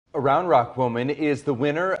Round Rock woman is the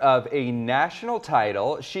winner of a national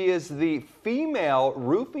title. She is the Female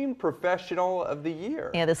Roofing Professional of the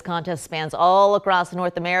Year. Yeah, this contest spans all across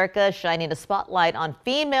North America, shining a spotlight on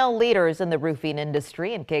female leaders in the roofing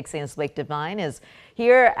industry. And KXAN's Lake Devine is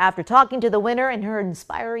here after talking to the winner and her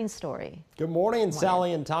inspiring story. Good morning,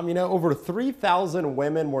 Sally and Tom. You know, over 3,000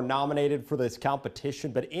 women were nominated for this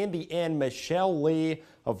competition, but in the end, Michelle Lee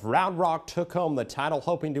of Round Rock took home the title,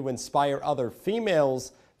 hoping to inspire other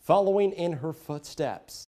females following in her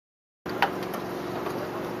footsteps.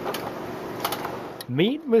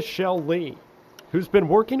 Meet Michelle Lee, who's been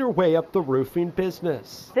working her way up the roofing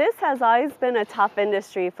business. This has always been a tough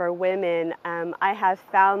industry for women. I have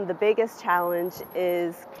found the biggest challenge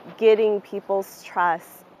is getting people's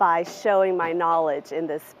trust by showing my knowledge in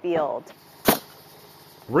this field.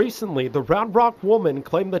 Recently, the Round Rock woman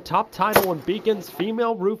claimed the top title in Beacon's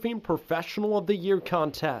Female Roofing Professional of the Year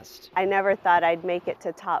contest. I never thought I'd make it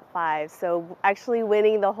to top 5, so actually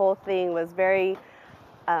winning the whole thing was very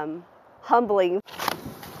humbling.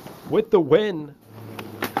 With the win,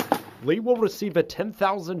 Lee will receive a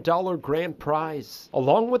 $10,000 grand prize,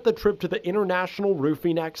 along with the trip to the International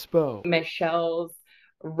Roofing Expo. Michelle's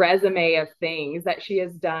resume of things that she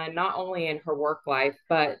has done, not only in her work life,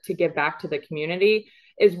 but to give back to the community,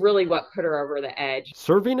 is really what put her over the edge.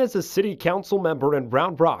 Serving as a city council member in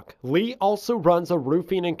Round Rock, Lee also runs a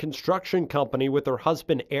roofing and construction company with her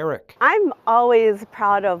husband, Eric. I'm always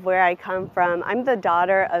proud of where I come from. I'm the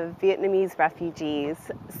daughter of Vietnamese refugees.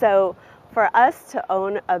 So for us to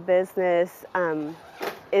own a business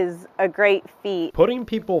is a great feat. Putting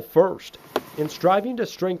people first and striving to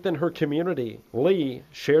strengthen her community, Lee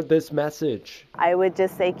shared this message. I would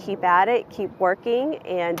just say keep at it, keep working,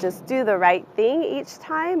 and just do the right thing each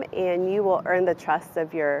time, and you will earn the trust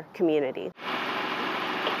of your community.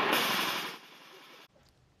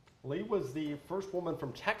 Lee was the first woman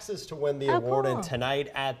from Texas to win the award, and tonight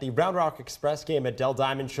at the Round Rock Express game at Dell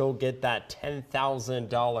Diamond, she'll get that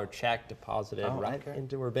 $10,000 check deposited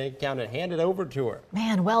into her bank account and handed over to her.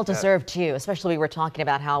 Man, well deserved too. Especially we were talking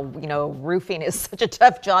about how, roofing is such a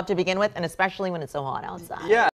tough job to begin with, and especially when it's so hot outside. Yeah.